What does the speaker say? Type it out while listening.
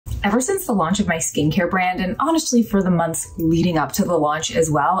Ever since the launch of my skincare brand, and honestly for the months leading up to the launch as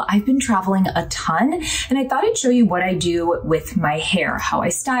well, I've been traveling a ton, and I thought I'd show you what I do with my hair, how I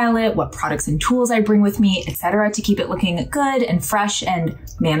style it, what products and tools I bring with me, etc., to keep it looking good and fresh and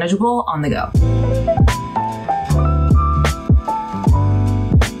manageable on the go.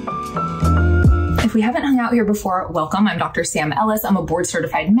 If we haven't hung out here before, welcome. I'm Dr. Sam Ellis. I'm a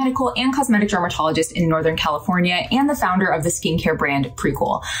board-certified medical and cosmetic dermatologist in Northern California and the founder of the skincare brand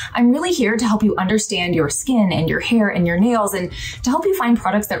Prequel. I'm really here to help you understand your skin and your hair and your nails and to help you find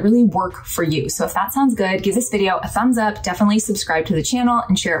products that really work for you. So if that sounds good, give this video a thumbs up, definitely subscribe to the channel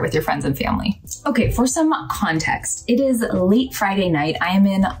and share it with your friends and family. Okay, for some context, it is late Friday night. I am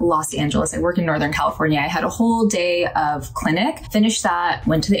in Los Angeles. I work in Northern California. I had a whole day of clinic, finished that,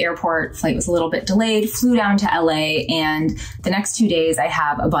 went to the airport, flight was a little bit delayed, flew down to LA, and the next 2 days I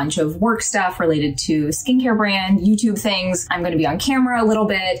have a bunch of work stuff related to skincare brand, YouTube things. I'm going to be on camera a little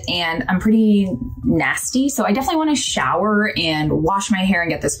bit and I'm pretty nasty. So I definitely want to shower and wash my hair and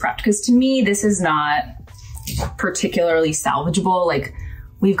get this prepped, because to me, this is not particularly salvageable. Like,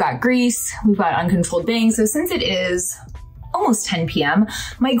 we've got grease, we've got uncontrolled bangs. So since it is almost 10 p.m.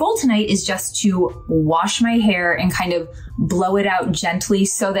 my goal tonight is just to wash my hair and kind of blow it out gently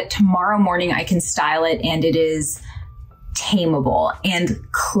so that tomorrow morning I can style it and it is tameable and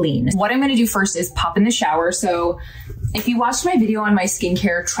clean. What I'm going to do first is pop in the shower. So if you watched my video on my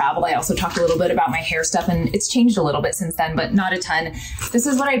skincare travel, I also talked a little bit about my hair stuff, and it's changed a little bit since then, but not a ton. This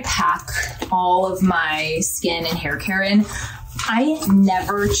is what I pack all of my skin and hair care in. I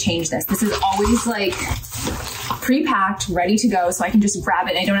never change this. This is always like pre-packed, ready to go, so I can just grab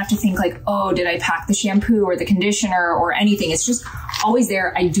it. I don't have to think like, oh, did I pack the shampoo or the conditioner or anything? It's just always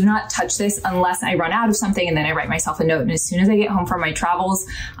there. I do not touch this unless I run out of something, and then I write myself a note. And as soon as I get home from my travels,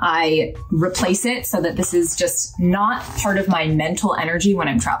 I replace it so that this is just not part of my mental energy when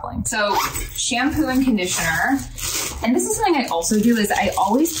I'm traveling. So shampoo and conditioner. And this is something I also do, is I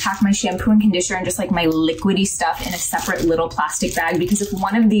always pack my shampoo and conditioner and just like my liquidy stuff in a separate little plastic bag, because if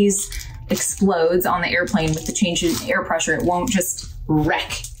one of these explodes on the airplane with the change in air pressure, it won't just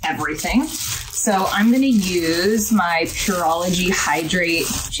wreck everything. So I'm going to use my Pureology Hydrate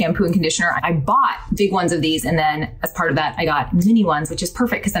shampoo and conditioner. I bought big ones of these, and then as part of that, I got mini ones, which is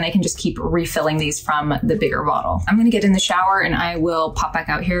perfect because then I can just keep refilling these from the bigger bottle. I'm going to get in the shower and I will pop back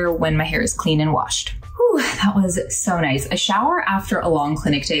out here when my hair is clean and washed. Whew, that was so nice. A shower after a long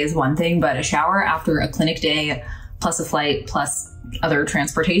clinic day is one thing, but a shower after a clinic day plus a flight plus other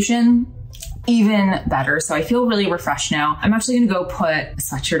transportation, even better. So I feel really refreshed now. I'm actually gonna go put a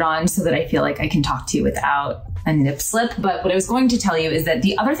sweatshirt on so that I feel like I can talk to you without a nip slip. But what I was going to tell you is that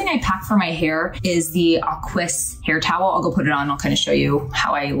the other thing I pack for my hair is the Aquis hair towel. I'll go put it on. I'll kind of show you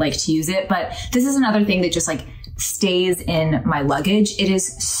how I like to use it. But this is another thing that just like stays in my luggage. It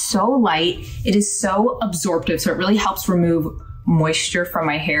is so light. It is so absorptive. So it really helps remove moisture from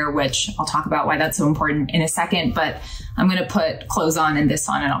my hair, which I'll talk about why that's so important in a second. But I'm gonna put clothes on and this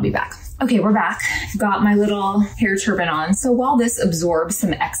on and I'll be back. Okay, we're back. I've got my little hair turban on. So while this absorbs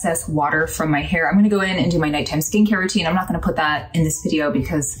some excess water from my hair, I'm gonna go in and do my nighttime skincare routine. I'm not gonna put that in this video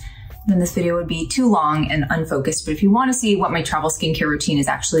because then this video would be too long and unfocused. But if you wanna see what my travel skincare routine is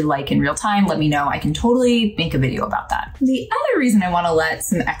actually like in real time, let me know. I can totally make a video about that. The other reason I wanna let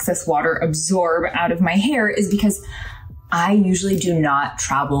some excess water absorb out of my hair is because I usually do not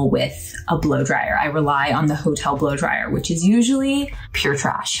travel with a blow dryer. I rely on the hotel blow dryer, which is usually pure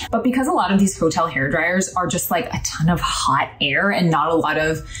trash. But because a lot of these hotel hair dryers are just like a ton of hot air and not a lot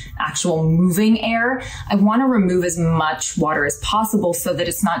of actual moving air, I want to remove as much water as possible so that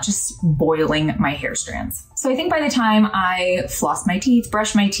it's not just boiling my hair strands. So I think by the time I floss my teeth,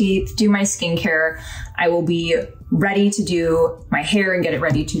 brush my teeth, do my skincare, I will be ready to do my hair and get it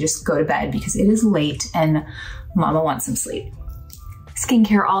ready to just go to bed because it is late and Mama wants some sleep.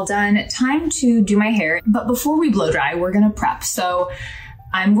 Skincare all done. Time to do my hair. But before we blow dry, we're gonna prep. So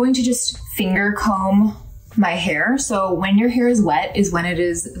I'm going to just finger comb my hair. So when your hair is wet is when it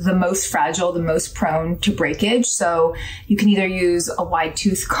is the most fragile, the most prone to breakage. So you can either use a wide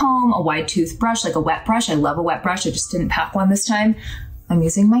tooth comb, a wide tooth brush, like a wet brush. I love a wet brush. I just didn't pack one this time. I'm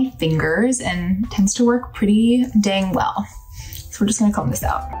using my fingers and it tends to work pretty dang well. So we're just gonna comb this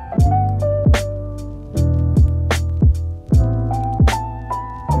out.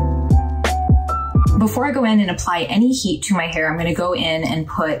 Before I go in and apply any heat to my hair, I'm gonna go in and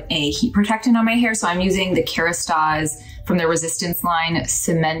put a heat protectant on my hair. So I'm using the Kerastase from their Resistance line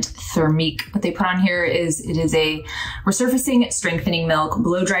Cement Thermique. What they put on here is, it is a resurfacing strengthening milk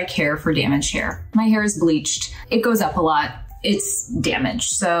blow dry care for damaged hair. My hair is bleached. It goes up a lot. It's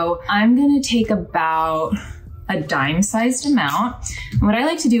damaged. So I'm gonna take about a dime-sized amount. And what I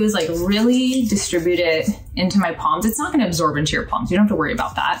like to do is like really distribute it into my palms. It's not gonna absorb into your palms. You don't have to worry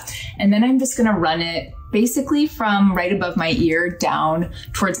about that. And then I'm just gonna run it basically from right above my ear down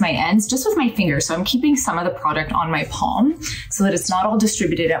towards my ends, just with my fingers. So I'm keeping some of the product on my palm so that it's not all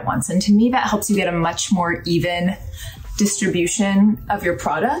distributed at once. And to me, that helps you get a much more even distribution of your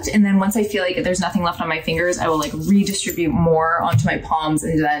product. And then once I feel like there's nothing left on my fingers, I will like redistribute more onto my palms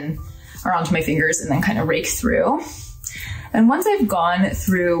and then, or onto my fingers, and then kind of rake through. And once I've gone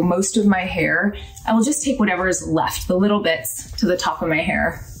through most of my hair, I will just take whatever is left, the little bits to the top of my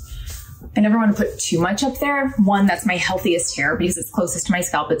hair. I never want to put too much up there. One, that's my healthiest hair because it's closest to my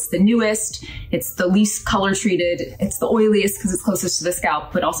scalp. It's the newest, it's the least color treated, it's the oiliest because it's closest to the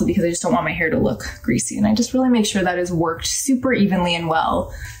scalp, but also because I just don't want my hair to look greasy. And I just really make sure that is worked super evenly and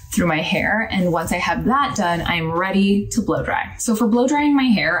well through my hair. And once I have that done, I'm ready to blow dry. So for blow drying my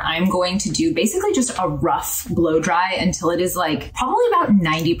hair, I'm going to do basically just a rough blow dry until it is like probably about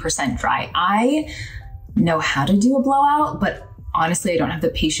 90% dry. I know how to do a blowout, but honestly, I don't have the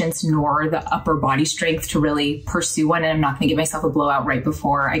patience nor the upper body strength to really pursue one, and I'm not gonna give myself a blowout right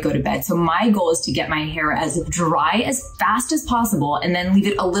before I go to bed. So my goal is to get my hair as dry as fast as possible and then leave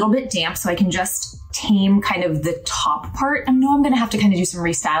it a little bit damp so I can just tame kind of the top part. I know I'm gonna have to kind of do some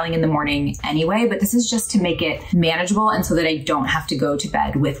restyling in the morning anyway, but this is just to make it manageable and so that I don't have to go to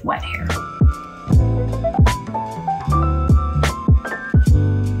bed with wet hair.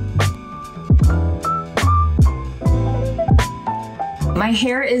 My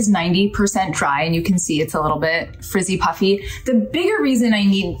hair is 90% dry and you can see it's a little bit frizzy puffy. The bigger reason I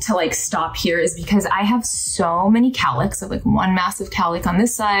need to like stop here is because I have so many cowlicks. I have like one massive cowlick on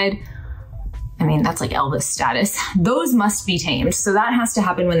this side. I mean, that's like Elvis status. Those must be tamed. So that has to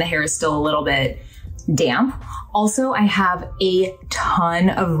happen when the hair is still a little bit damp. Also, I have a ton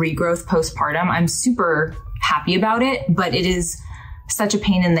of regrowth postpartum. I'm super happy about it, but it is such a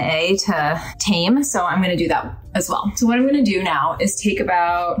pain in the A to tame. So I'm gonna do that as well. So what I'm gonna do now is take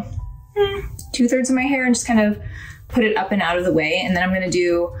about 2/3 of my hair and just kind of put it up and out of the way. And then I'm gonna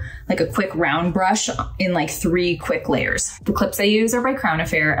do like a quick round brush in like 3 quick layers. The clips I use are by Crown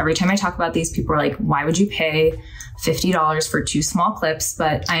Affair. Every time I talk about these, people are like, why would you pay $50 for 2 small clips?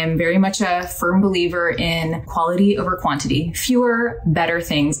 But I am very much a firm believer in quality over quantity. Fewer, better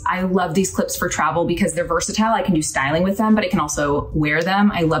things. I love these clips for travel because they're versatile. I can do styling with them, but I can also wear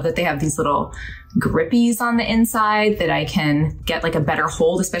them. I love that they have these little grippies on the inside that I can get like a better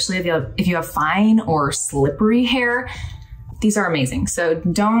hold, especially if you have fine or slippery hair. These are amazing. So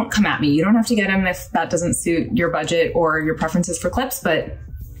don't come at me. You don't have to get them if that doesn't suit your budget or your preferences for clips, but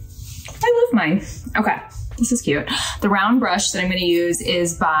I love mine. Okay, this is cute. The round brush that I'm gonna use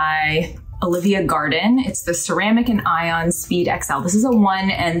is by Olivia Garden. It's the Ceramic and Ion Speed XL. This is a 1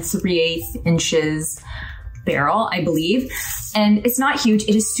 3/8 inches barrel, I believe. And it's not huge,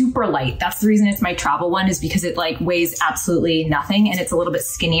 it is super light. That's the reason it's my travel one, is because it like weighs absolutely nothing and it's a little bit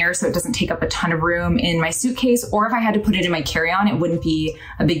skinnier, so it doesn't take up a ton of room in my suitcase, or if I had to put it in my carry-on, it wouldn't be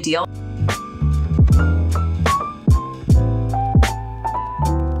a big deal.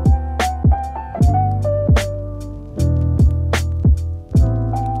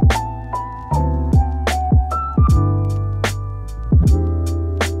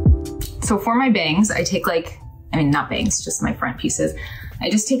 So for my bangs, I take like, I mean, not bangs, just my front pieces. I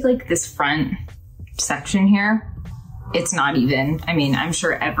just take like this front section here. It's not even. I mean, I'm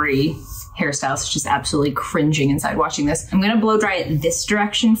sure every hairstylist is just absolutely cringing inside watching this. I'm gonna blow dry it this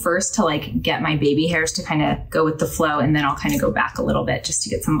direction first to like get my baby hairs to kind of go with the flow, and then I'll kind of go back a little bit just to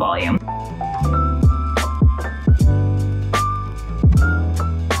get some volume.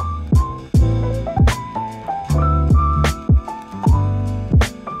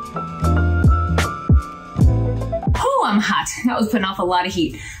 Hot. That was putting off a lot of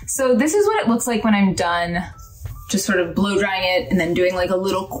heat. So this is what it looks like when I'm done just sort of blow drying it and then doing like a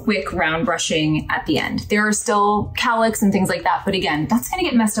little quick round brushing at the end. There are still cowlicks and things like that, but again, that's gonna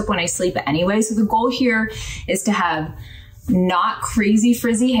get messed up when I sleep anyway. So the goal here is to have not crazy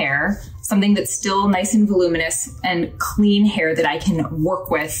frizzy hair, something that's still nice and voluminous and clean hair that I can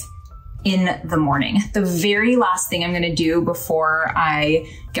work with in the morning. The very last thing I'm gonna do before I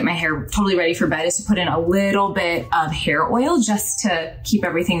get my hair totally ready for bed is to put in a little bit of hair oil just to keep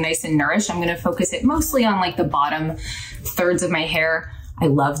everything nice and nourished. I'm gonna focus it mostly on like the bottom thirds of my hair. I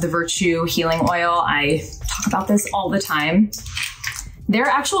love the Virtue Healing Oil. I talk about this all the time. Their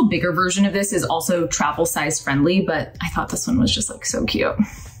actual bigger version of this is also travel size friendly, but I thought this one was just like so cute.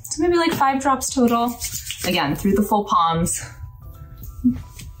 So maybe like 5 drops total. Again, through the full palms,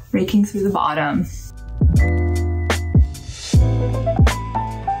 raking through the bottom.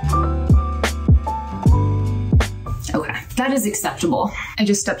 that is acceptable. I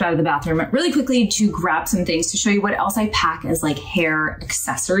just stepped out of the bathroom really quickly to grab some things to show you what else I pack as like hair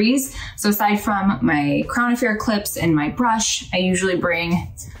accessories. So aside from my crown affair clips and my brush, I usually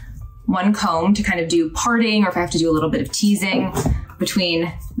bring one comb to kind of do parting, or if I have to do a little bit of teasing.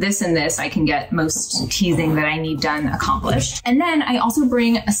 Between this and this, I can get most teasing that I need done accomplished. And then I also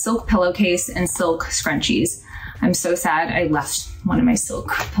bring a silk pillowcase and silk scrunchies. I'm so sad I left one of my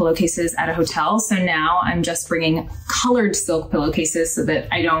silk pillowcases at a hotel. So now I'm just bringing colored silk pillowcases so that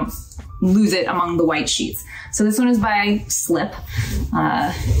I don't lose it among the white sheets. So this one is by Slip.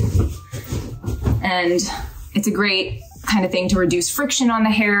 And it's a great kind of thing to reduce friction on the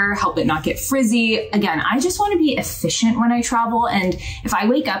hair, help it not get frizzy. Again, I just want to be efficient when I travel. And if I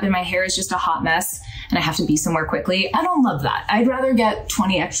wake up and my hair is just a hot mess and I have to be somewhere quickly, I don't love that. I'd rather get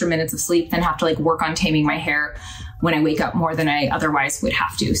 20 extra minutes of sleep than have to like work on taming my hair when I wake up more than I otherwise would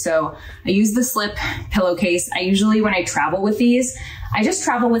have to. So I use the Slip pillowcase. I usually, when I travel with these, I just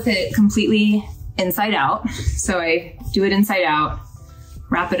travel with it completely inside out. So I do it inside out,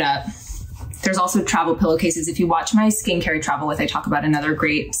 wrap it up. There's also travel pillowcases. If you watch my skincare I travel with, I talk about another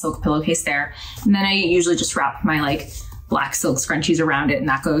great silk pillowcase there. And then I usually just wrap my like black silk scrunchies around it and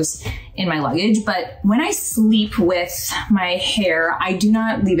that goes in my luggage. But when I sleep with my hair, I do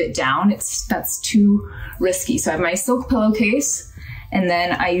not leave it down. That's too risky. So I have my silk pillowcase and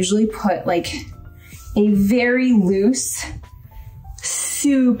then I usually put like a very loose,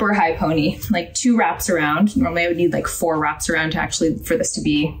 super high pony, like 2 wraps around. Normally I would need like 4 wraps around to actually, for this to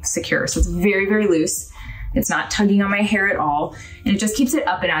be secure. So it's very, very loose. It's not tugging on my hair at all. And it just keeps it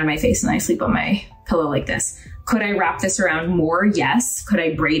up and out of my face. And I sleep on my pillow like this. Could I wrap this around more? Yes. Could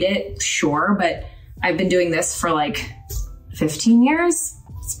I braid it? Sure. But I've been doing this for like 15 years.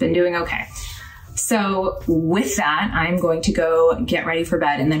 It's been doing okay. So with that, I'm going to go get ready for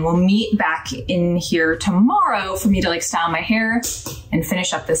bed and then we'll meet back in here tomorrow for me to like style my hair and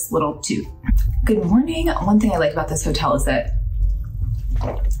finish up this little tube. Good morning. One thing I like about this hotel is that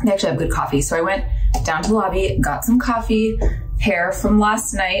they actually have good coffee. So I went down to the lobby, got some coffee. Hair from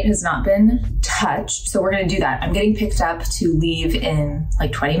last night has not been touched. So we're gonna do that. I'm getting picked up to leave in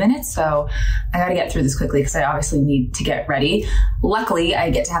like 20 minutes. So I gotta get through this quickly because I obviously need to get ready. Luckily, I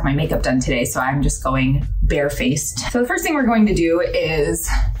get to have my makeup done today. So I'm just going barefaced. So the first thing we're going to do is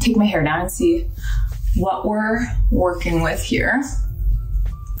take my hair down and see what we're working with here.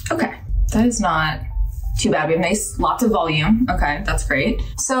 Okay, that is not too bad. We have nice, lots of volume. Okay, that's great.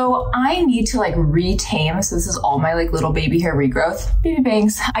 So I need to like retame. So this is all my like little baby hair regrowth, baby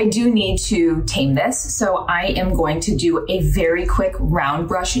bangs. I do need to tame this. So I am going to do a very quick round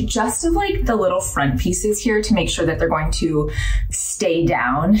brush just of like the little front pieces here to make sure that they're going to stay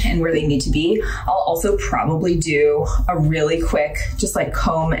down and where they need to be. I'll also probably do a really quick, just like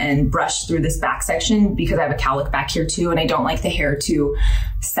comb and brush through this back section because I have a cowlick back here too. And I don't like the hair to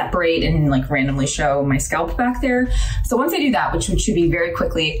separate and like randomly show my scalp back there. So once I do that, which should be very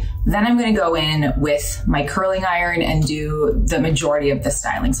quickly, then I'm gonna go in with my curling iron and do the majority of the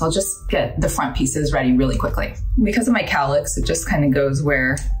styling. So I'll just get the front pieces ready really quickly. Because of my cowlicks, it just kind of goes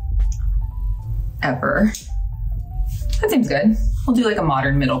wherever. That seems good. We'll do like a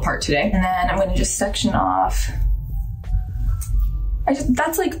modern middle part today. And then I'm gonna just section off.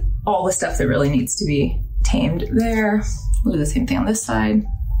 That's like all the stuff that really needs to be tamed there. We'll do the same thing on this side.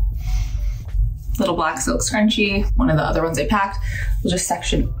 Little black silk scrunchie, one of the other ones I packed. We'll just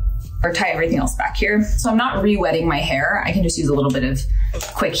section or tie everything else back here. So I'm not re-wetting my hair. I can just use a little bit of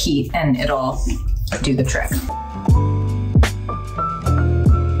quick heat and it'll do the trick.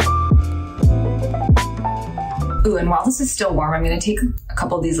 Ooh, and while this is still warm, I'm gonna take a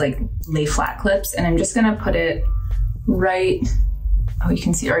couple of these like lay flat clips and I'm just gonna put it right, oh, you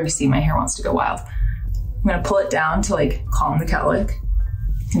can already see my hair wants to go wild. I'm gonna pull it down to like calm the cowlick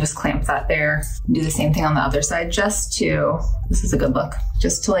and just clamp that there. Do the same thing on the other side just to, this is a good look,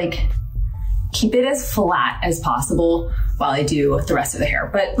 just to like keep it as flat as possible while I do the rest of the hair.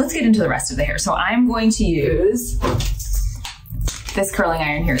 But let's get into the rest of the hair. So I'm going to use this curling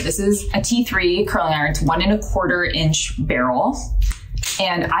iron here. This is a T3 curling iron. It's 1 1/4 inch barrel.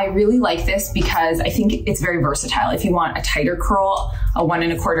 And I really like this because I think it's very versatile. If you want a tighter curl, a 1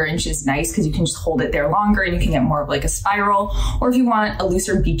 1/4 inch is nice because you can just hold it there longer and you can get more of like a spiral. Or if you want a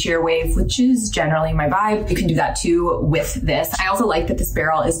looser, beachier wave, which is generally my vibe, you can do that too with this. I also like that this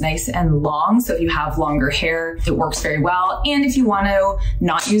barrel is nice and long. So if you have longer hair, it works very well. And if you want to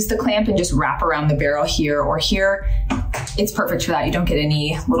not use the clamp and just wrap around the barrel here or here, it's perfect for that. You don't get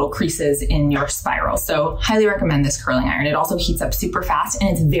any little creases in your spiral. So highly recommend this curling iron. It also heats up super fast and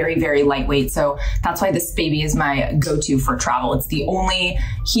it's very, very lightweight. So that's why this baby is my go-to for travel. It's the only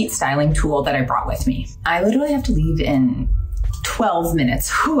heat styling tool that I brought with me. I literally have to leave in 12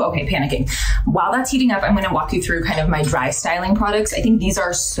 minutes. Whew, okay, panicking. While that's heating up, I'm going to walk you through kind of my dry styling products. I think these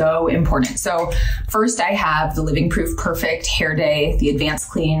are so important. So first I have the Living Proof Perfect Hair Day, the Advanced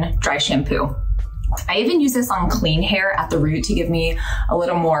Clean Dry Shampoo. I even use this on clean hair at the root to give me a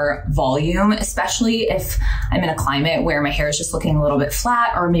little more volume, especially if I'm in a climate where my hair is just looking a little bit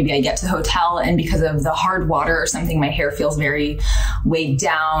flat, or maybe I get to the hotel and because of the hard water or something, my hair feels very weighed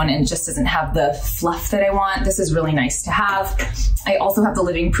down and just doesn't have the fluff that I want. This is really nice to have. I also have the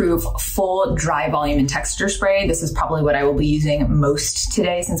Living Proof Full Dry Volume and Texture Spray. This is probably what I will be using most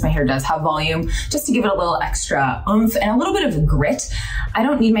today since my hair does have volume, just to give it a little extra oomph and a little bit of grit. I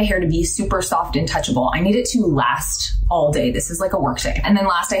don't need my hair to be super soft and touchable. I need it to last all day. This is like a work day. And then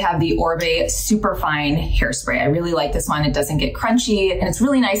last I have the Orbe Superfine Hairspray. I really like this one. It doesn't get crunchy and it's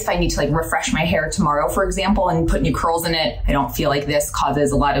really nice if I need to like refresh my hair tomorrow, for example, and put new curls in it. I don't feel like this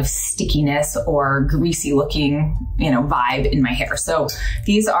causes a lot of stickiness or greasy looking, vibe in my hair. So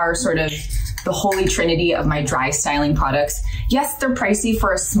these are sort of the holy trinity of my dry styling products. Yes, they're pricey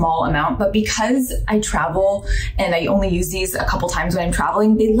for a small amount, but because I travel and I only use these a couple times when I'm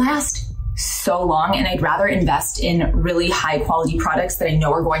traveling, they last so long, and I'd rather invest in really high quality products that I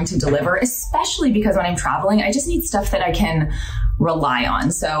know are going to deliver, especially because when I'm traveling, I just need stuff that I can rely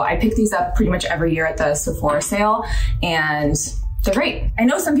on. So I pick these up pretty much every year at the Sephora sale, and they're great. I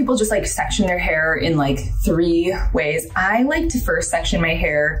know some people just like section their hair in like 3 ways. I like to first section my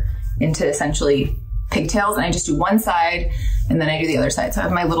hair into essentially pigtails, and I just do one side and then I do the other side. So I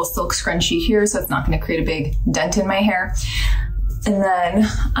have my little silk scrunchie here, so it's not going to create a big dent in my hair. And then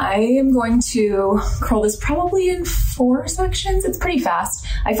I am going to curl this probably in 4 sections. It's pretty fast.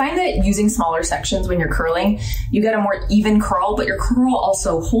 I find that using smaller sections when you're curling, you get a more even curl, but your curl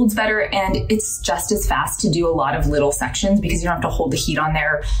also holds better, and it's just as fast to do a lot of little sections because you don't have to hold the heat on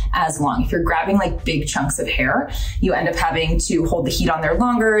there as long. If you're grabbing like big chunks of hair, you end up having to hold the heat on there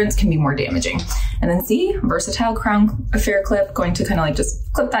longer and it can be more damaging. And then see, versatile crown affair clip, going to kind of like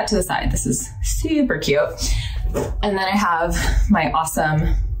just clip that to the side. This is super cute. And then I have my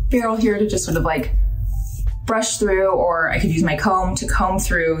awesome barrel here to just sort of like brush through, or I could use my comb to comb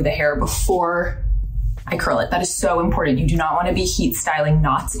through the hair before I curl it. That is so important. You do not want to be heat styling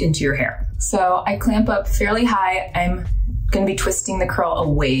knots into your hair. So I clamp up fairly high. I'm going to be twisting the curl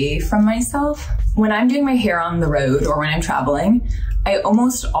away from myself. When I'm doing my hair on the road or when I'm traveling, I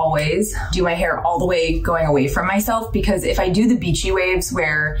almost always do my hair all the way going away from myself, because if I do the beachy waves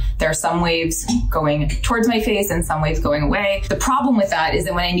where there are some waves going towards my face and some waves going away, the problem with that is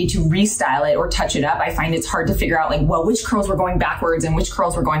that when I need to restyle it or touch it up, I find it's hard to figure out like, well, which curls were going backwards and which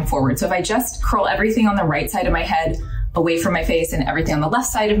curls were going forward. So if I just curl everything on the right side of my head away from my face and everything on the left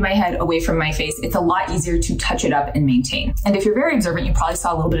side of my head away from my face, it's a lot easier to touch it up and maintain. And if you're very observant, you probably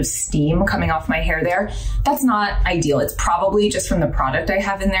saw a little bit of steam coming off my hair there. That's not ideal. It's probably just from the product I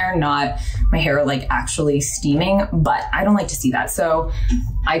have in there, not my hair like actually steaming, but I don't like to see that. So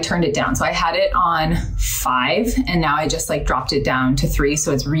I turned it down. So I had it on 5 and now I just like dropped it down to 3.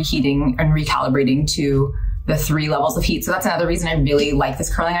 So it's reheating and recalibrating to the 3 levels of heat. So that's another reason I really like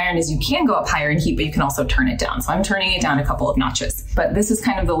this curling iron, is you can go up higher in heat, but you can also turn it down. So I'm turning it down a couple of notches, but this is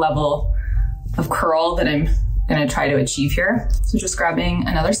kind of the level of curl that I'm gonna try to achieve here. So just grabbing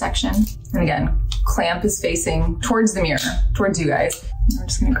another section, and again, clamp is facing towards the mirror, towards you guys. I'm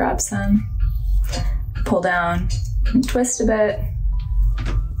just gonna grab some, pull down, and twist a bit.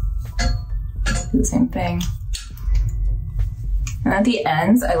 Do the same thing. And at the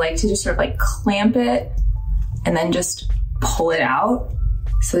ends, I like to just sort of like clamp it and then just pull it out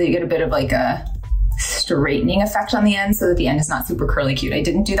so that you get a bit of like a straightening effect on the end, so that the end is not super curly cute. I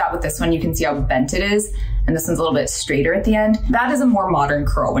didn't do that with this one. You can see how bent it is, and this one's a little bit straighter at the end. That is a more modern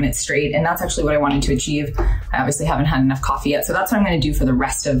curl when it's straight, and that's actually what I wanted to achieve. I obviously haven't had enough coffee yet, so that's what I'm gonna do for the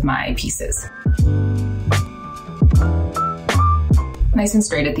rest of my pieces. Nice and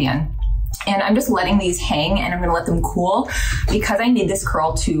straight at the end. And I'm just letting these hang, and I'm gonna let them cool because I need this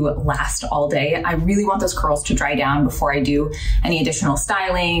curl to last all day. I really want those curls to dry down before I do any additional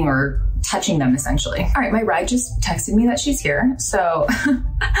styling or touching them, essentially. All right, my ride just texted me that she's here, so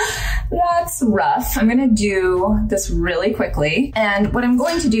that's rough. I'm gonna do this really quickly. And what I'm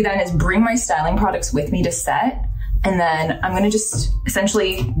going to do then is bring my styling products with me to set. And then I'm gonna just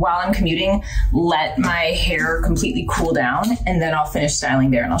essentially, while I'm commuting, let my hair completely cool down, and then I'll finish styling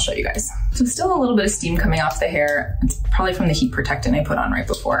there and I'll show you guys. So still a little bit of steam coming off the hair. It's probably from the heat protectant I put on right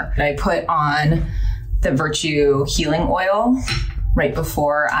before. I put on the Virtue healing oil right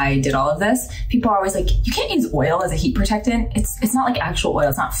before I did all of this. People are always like, you can't use oil as a heat protectant. It's not like actual oil.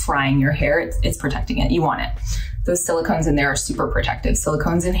 It's not frying your hair. It's protecting it. You want it. Those silicones in there are super protective.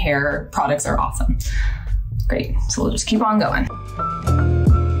 Silicones in hair products are awesome. Great. So we'll just keep on going.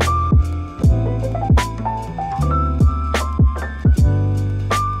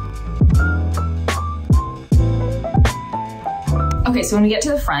 Okay, so when we get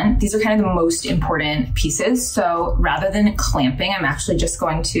to the front, these are kind of the most important pieces. So rather than clamping, I'm actually just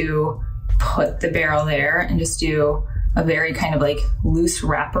going to put the barrel there and just do a very kind of like loose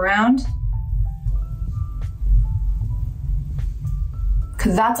wraparound.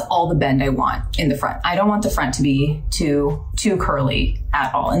 Because that's all the bend I want in the front. I don't want the front to be too curly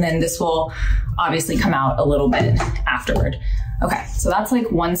at all. And then this will obviously come out a little bit afterward. Okay, so that's like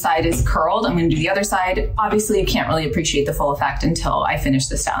one side is curled. I'm gonna do the other side. Obviously, you can't really appreciate the full effect until I finish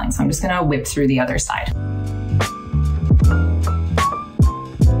the styling. So I'm just gonna whip through the other side.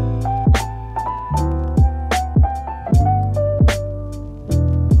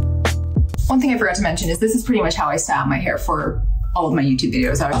 One thing I forgot to mention is this is pretty much how I style my hair for all of my YouTube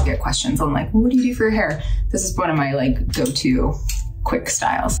videos. I always get questions on like, well, what do you do for your hair? This is one of my like go-to quick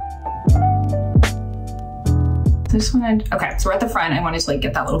styles. I just wanted, okay, so we're at the front. I wanted to like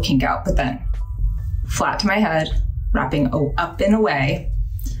get that little kink out, but then flat to my head, wrapping up and away.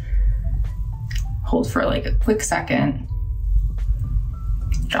 Hold for like a quick second.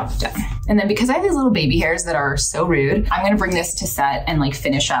 Drop it down. And then because I have these little baby hairs that are so rude, I'm gonna bring this to set and like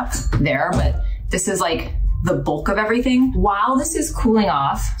finish up there, but this is like the bulk of everything. While this is cooling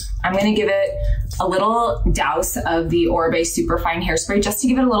off, I'm gonna give it a little douse of the Oribe Superfine Hairspray just to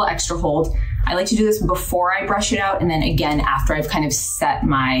give it a little extra hold. I like to do this before I brush it out and then again after I've kind of set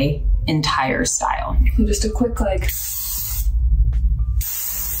my entire style. And just a quick like,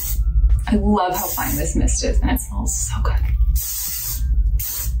 I love how fine this mist is and it smells so good.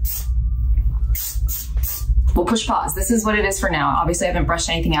 We'll push pause. This is what it is for now. Obviously I haven't brushed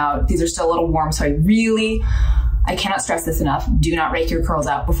anything out. These are still a little warm, so I cannot stress this enough. Do not rake your curls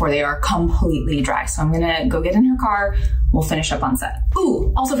out before they are completely dry. So I'm gonna go get in her car. We'll finish up on set.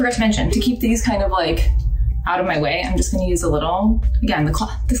 Ooh, also forgot to mention, to keep these kind of like out of my way, I'm just gonna use a little, again,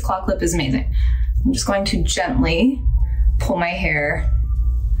 this claw clip is amazing. I'm just going to gently pull my hair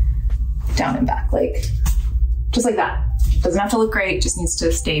down and back, like, just like that. Doesn't have to look great, just needs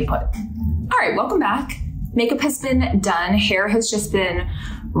to stay put. All right, welcome back. Makeup has been done. Hair has just been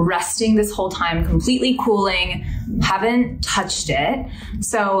resting this whole time, completely cooling, haven't touched it.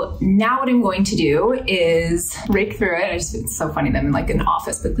 So now what I'm going to do is rake through it. It's so funny that I'm in like an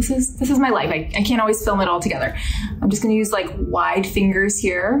office, but this is my life. I can't always film it all together. I'm just gonna use like wide fingers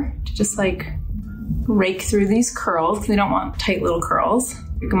here to just like rake through these curls because I don't want tight little curls.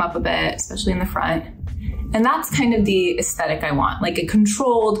 Pick them up a bit, especially in the front. And that's kind of the aesthetic I want, like a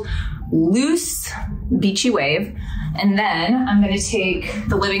controlled, loose, beachy wave. And then I'm gonna take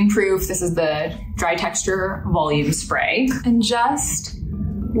the Living Proof, this is the Dry Texture Volume Spray, and just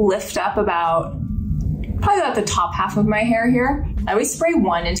lift up probably about the top half of my hair here. I always spray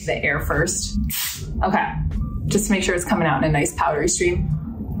one into the air first. Okay, just to make sure it's coming out in a nice powdery stream.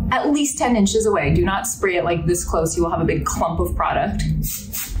 At least 10 inches away. Do not spray it like this close, you will have a big clump of product.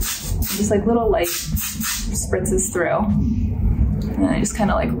 Just like little like spritzes through. And I just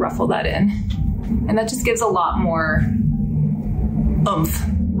kind of like ruffle that in. And that just gives a lot more oomph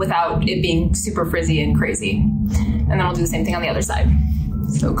without it being super frizzy and crazy. And then we'll do the same thing on the other side.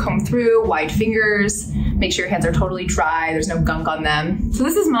 So comb through, wide fingers, make sure your hands are totally dry, there's no gunk on them. So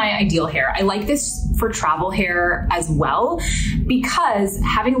this is my ideal hair. I like this for travel hair as well, because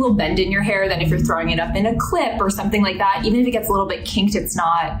having a little bend in your hair, then if you're throwing it up in a clip or something like that, even if it gets a little bit kinked, it's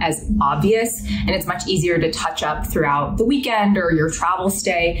not as obvious and it's much easier to touch up throughout the weekend or your travel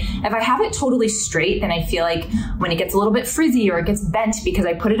stay. If I have it totally straight, then I feel like when it gets a little bit frizzy or it gets bent because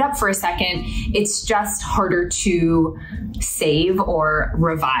I put it up for a second, it's just harder to save or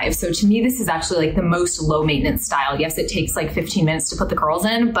revive. So to me, this is actually like the most low maintenance style. Yes, it takes like 15 minutes to put the curls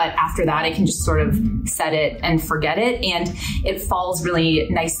in, but after that, I can just sort of set it and forget it. And it falls really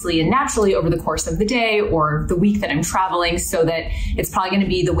nicely and naturally over the course of the day or the week that I'm traveling, so that it's probably going to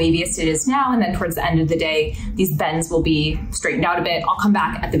be the waviest it is now. And then towards the end of the day, these bends will be straightened out a bit. I'll come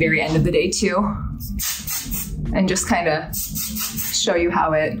back at the very end of the day too, and just kind of show you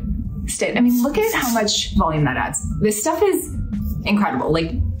how it stayed. I mean, look at how much volume that adds. This stuff is incredible.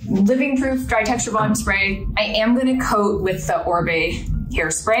 Like Living Proof Dry Texture Volume Spray. I am going to coat with the Oribe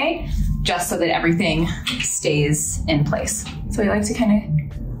Hairspray just so that everything stays in place. So I like to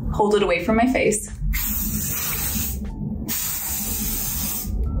kind of hold it away from my face.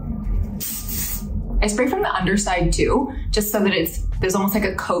 I spray from the underside too, just so that there's almost like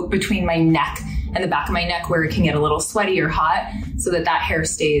a coat between my neck and the back of my neck where it can get a little sweaty or hot, so that that hair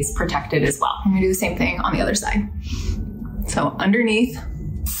stays protected as well. I'm gonna do the same thing on the other side. So underneath,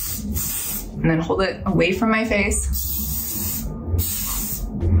 and then hold it away from my face.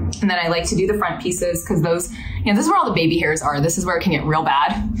 And then I like to do the front pieces because those, this is where all the baby hairs are. This is where it can get real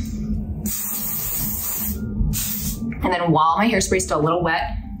bad. And then while my hairspray's still a little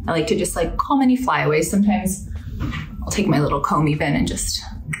wet, I like to just like calm any flyaways. Sometimes I'll take my little comb even and just,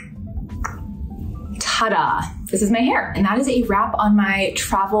 ta-da, this is my hair. And that is a wrap on my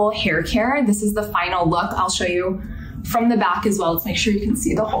travel hair care. This is the final look. I'll show you from the back as well. Let's make sure you can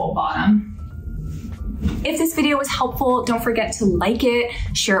see the whole bottom. If this video was helpful, don't forget to like it,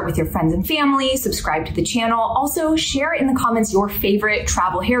 share it with your friends and family, subscribe to the channel. Also, share in the comments your favorite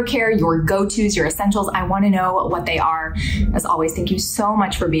travel hair care, your go-tos, your essentials. I want to know what they are. As always, thank you so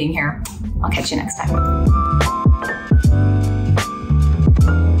much for being here. I'll catch you next time.